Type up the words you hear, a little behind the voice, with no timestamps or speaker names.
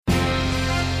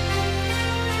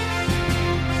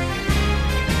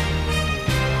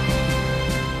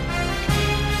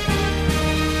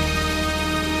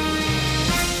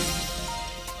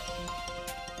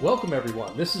Welcome,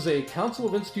 everyone. This is a Council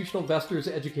of Institutional Investors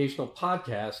educational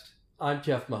podcast. I'm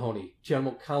Jeff Mahoney,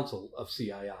 General Counsel of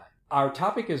CII. Our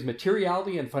topic is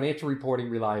materiality and financial reporting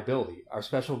reliability. Our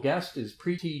special guest is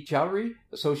Preeti Choudhary,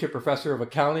 Associate Professor of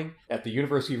Accounting at the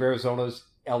University of Arizona's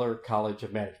Eller College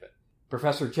of Management.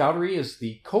 Professor Choudhary is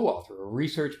the co-author of a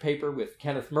research paper with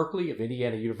Kenneth Merkley of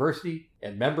Indiana University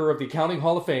and member of the Accounting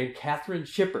Hall of Fame, Katherine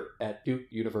Schipper at Duke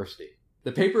University.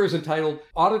 The paper is entitled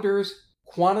Auditors,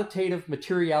 Quantitative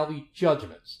Materiality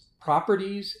Judgments,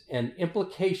 Properties and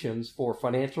Implications for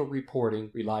Financial Reporting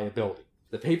Reliability.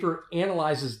 The paper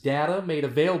analyzes data made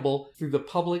available through the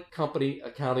Public Company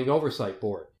Accounting Oversight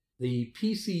Board. The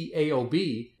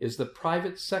PCAOB is the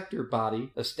private sector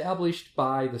body established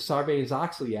by the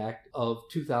Sarbanes-Oxley Act of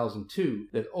 2002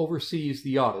 that oversees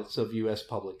the audits of U.S.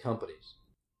 public companies.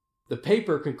 The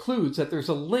paper concludes that there's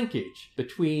a linkage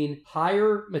between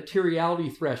higher materiality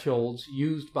thresholds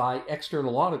used by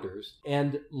external auditors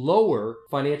and lower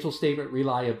financial statement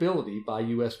reliability by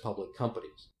U.S. public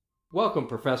companies. Welcome,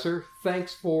 Professor.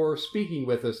 Thanks for speaking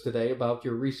with us today about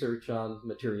your research on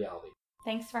materiality.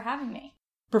 Thanks for having me.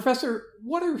 Professor,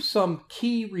 what are some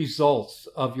key results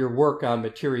of your work on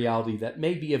materiality that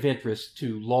may be of interest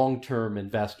to long-term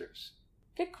investors?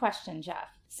 Good question, Jeff.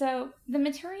 So, the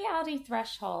materiality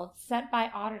threshold set by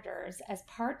auditors as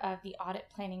part of the audit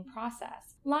planning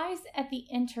process lies at the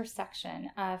intersection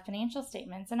of financial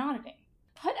statements and auditing.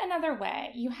 Put another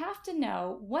way, you have to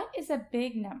know what is a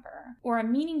big number or a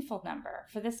meaningful number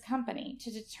for this company to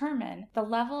determine the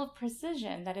level of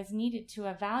precision that is needed to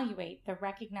evaluate the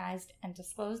recognized and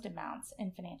disclosed amounts in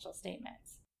financial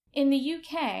statements. In the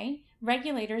UK,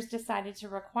 regulators decided to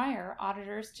require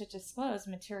auditors to disclose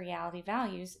materiality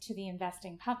values to the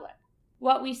investing public.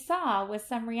 What we saw was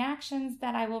some reactions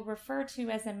that I will refer to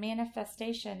as a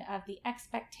manifestation of the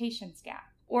expectations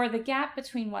gap, or the gap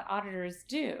between what auditors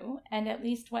do and at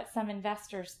least what some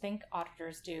investors think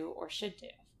auditors do or should do.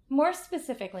 More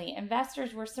specifically,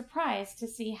 investors were surprised to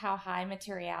see how high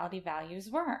materiality values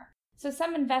were. So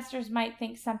some investors might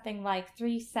think something like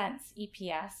 3 cents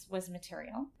EPS was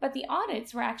material, but the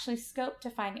audits were actually scoped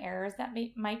to find errors that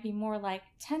might be more like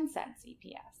 10 cents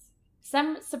EPS.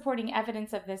 Some supporting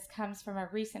evidence of this comes from a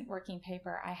recent working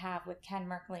paper I have with Ken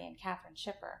Merkley and Katherine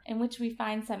Schipper, in which we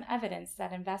find some evidence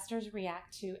that investors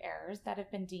react to errors that have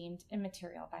been deemed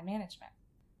immaterial by management.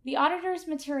 The auditor's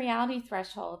materiality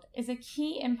threshold is a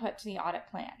key input to the audit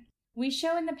plan. We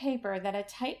show in the paper that a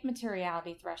tight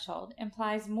materiality threshold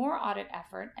implies more audit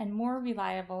effort and more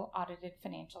reliable audited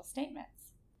financial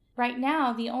statements. Right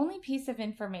now, the only piece of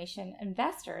information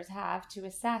investors have to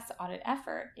assess audit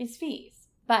effort is fees.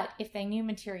 But if they knew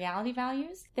materiality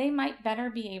values, they might better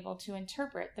be able to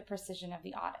interpret the precision of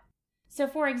the audit. So,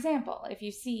 for example, if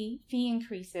you see fee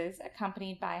increases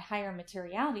accompanied by higher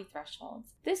materiality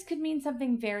thresholds, this could mean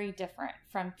something very different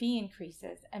from fee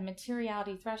increases and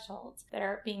materiality thresholds that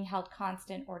are being held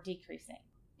constant or decreasing.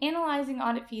 Analyzing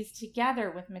audit fees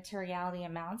together with materiality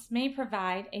amounts may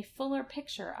provide a fuller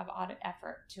picture of audit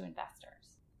effort to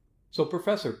investors. So,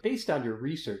 Professor, based on your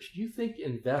research, do you think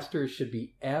investors should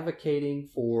be advocating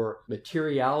for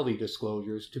materiality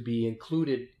disclosures to be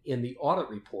included in the audit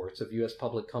reports of U.S.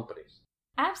 public companies?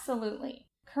 Absolutely.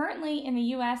 Currently, in the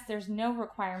U.S., there's no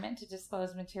requirement to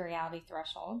disclose materiality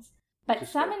thresholds, but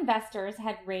some investors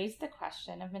had raised the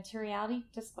question of materiality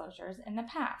disclosures in the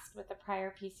past with the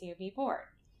prior PCAOB board.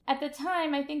 At the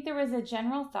time, I think there was a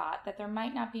general thought that there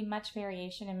might not be much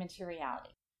variation in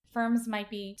materiality. Firms might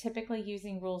be typically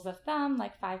using rules of thumb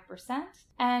like 5%,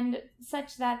 and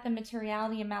such that the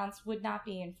materiality amounts would not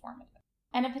be informative.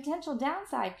 And a potential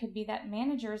downside could be that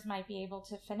managers might be able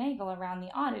to finagle around the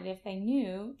audit if they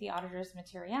knew the auditor's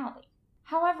materiality.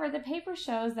 However, the paper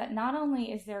shows that not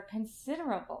only is there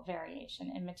considerable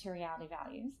variation in materiality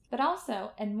values, but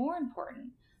also, and more important,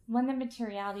 when the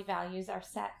materiality values are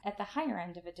set at the higher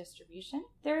end of a distribution,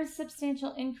 there is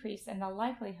substantial increase in the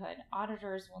likelihood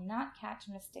auditors will not catch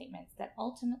misstatements that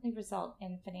ultimately result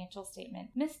in financial statement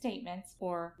misstatements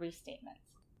or restatements.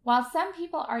 While some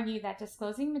people argue that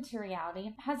disclosing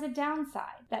materiality has a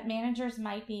downside, that managers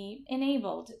might be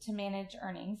enabled to manage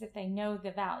earnings if they know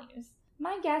the values,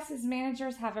 my guess is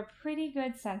managers have a pretty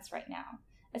good sense right now,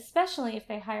 especially if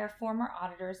they hire former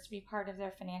auditors to be part of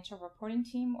their financial reporting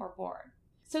team or board.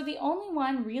 So the only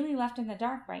one really left in the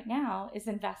dark right now is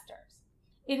investors.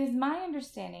 It is my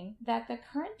understanding that the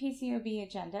current PCAOB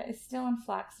agenda is still in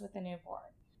flux with the new board.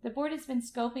 The board has been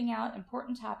scoping out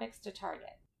important topics to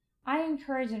target. I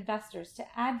encourage investors to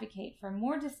advocate for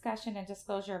more discussion and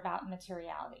disclosure about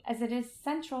materiality, as it is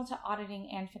central to auditing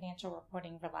and financial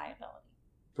reporting reliability.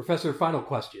 Professor, final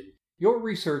question. Your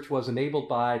research was enabled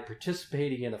by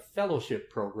participating in a fellowship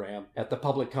program at the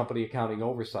Public Company Accounting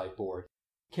Oversight Board.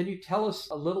 Can you tell us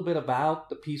a little bit about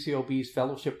the PCOB's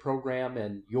fellowship program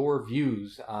and your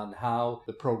views on how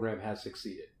the program has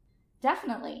succeeded?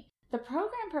 Definitely. The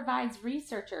program provides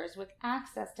researchers with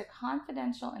access to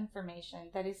confidential information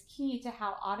that is key to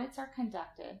how audits are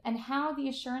conducted and how the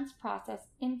assurance process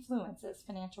influences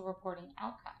financial reporting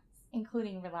outcomes,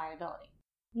 including reliability.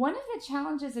 One of the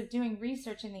challenges of doing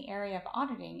research in the area of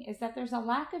auditing is that there's a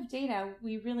lack of data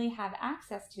we really have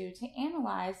access to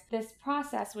analyze this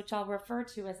process, which I'll refer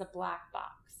to as a black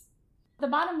box. The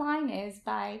bottom line is,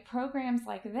 by programs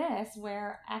like this,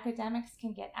 where academics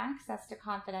can get access to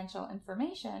confidential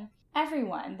information,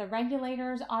 everyone, the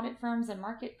regulators, audit firms, and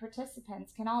market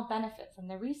participants can all benefit from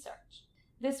the research.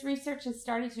 This research has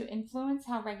started to influence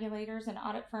how regulators and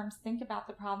audit firms think about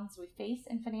the problems we face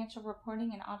in financial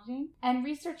reporting and auditing, and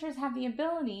researchers have the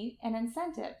ability and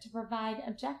incentive to provide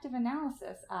objective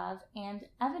analysis of and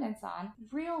evidence on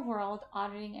real-world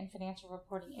auditing and financial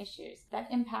reporting issues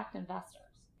that impact investors.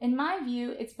 In my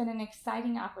view, it's been an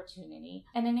exciting opportunity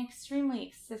and an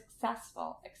extremely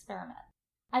successful experiment.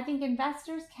 I think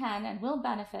investors can and will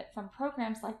benefit from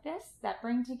programs like this that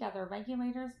bring together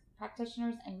regulators,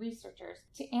 practitioners, and researchers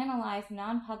to analyze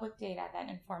non-public data that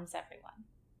informs everyone.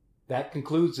 That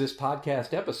concludes this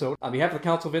podcast episode. On behalf of the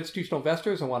Council of Institutional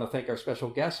Investors, I want to thank our special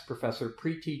guest, Professor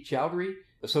Preeti Choudhary,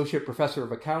 Associate Professor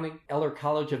of Accounting, Eller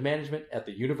College of Management at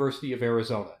the University of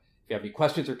Arizona. If you have any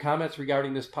questions or comments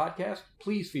regarding this podcast,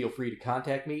 please feel free to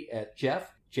contact me at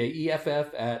jeff@cii.org.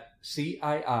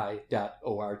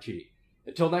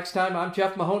 Until next time, I'm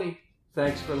Jeff Mahoney.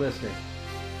 Thanks for listening.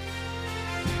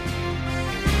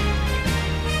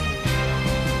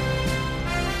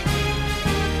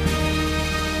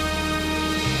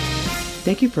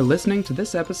 Thank you for listening to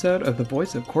this episode of The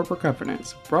Voice of Corporate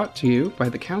Governance, brought to you by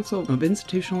the Council of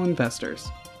Institutional Investors.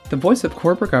 The Voice of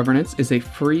Corporate Governance is a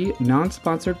free,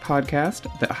 non-sponsored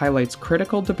podcast that highlights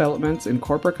critical developments in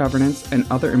corporate governance and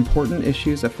other important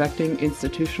issues affecting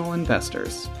institutional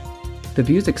investors. The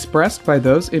views expressed by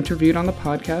those interviewed on the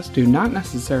podcast do not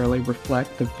necessarily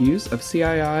reflect the views of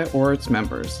CII or its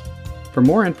members. For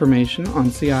more information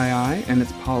on CII and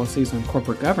its policies on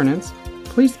corporate governance,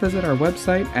 please visit our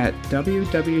website at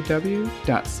www.cii.org.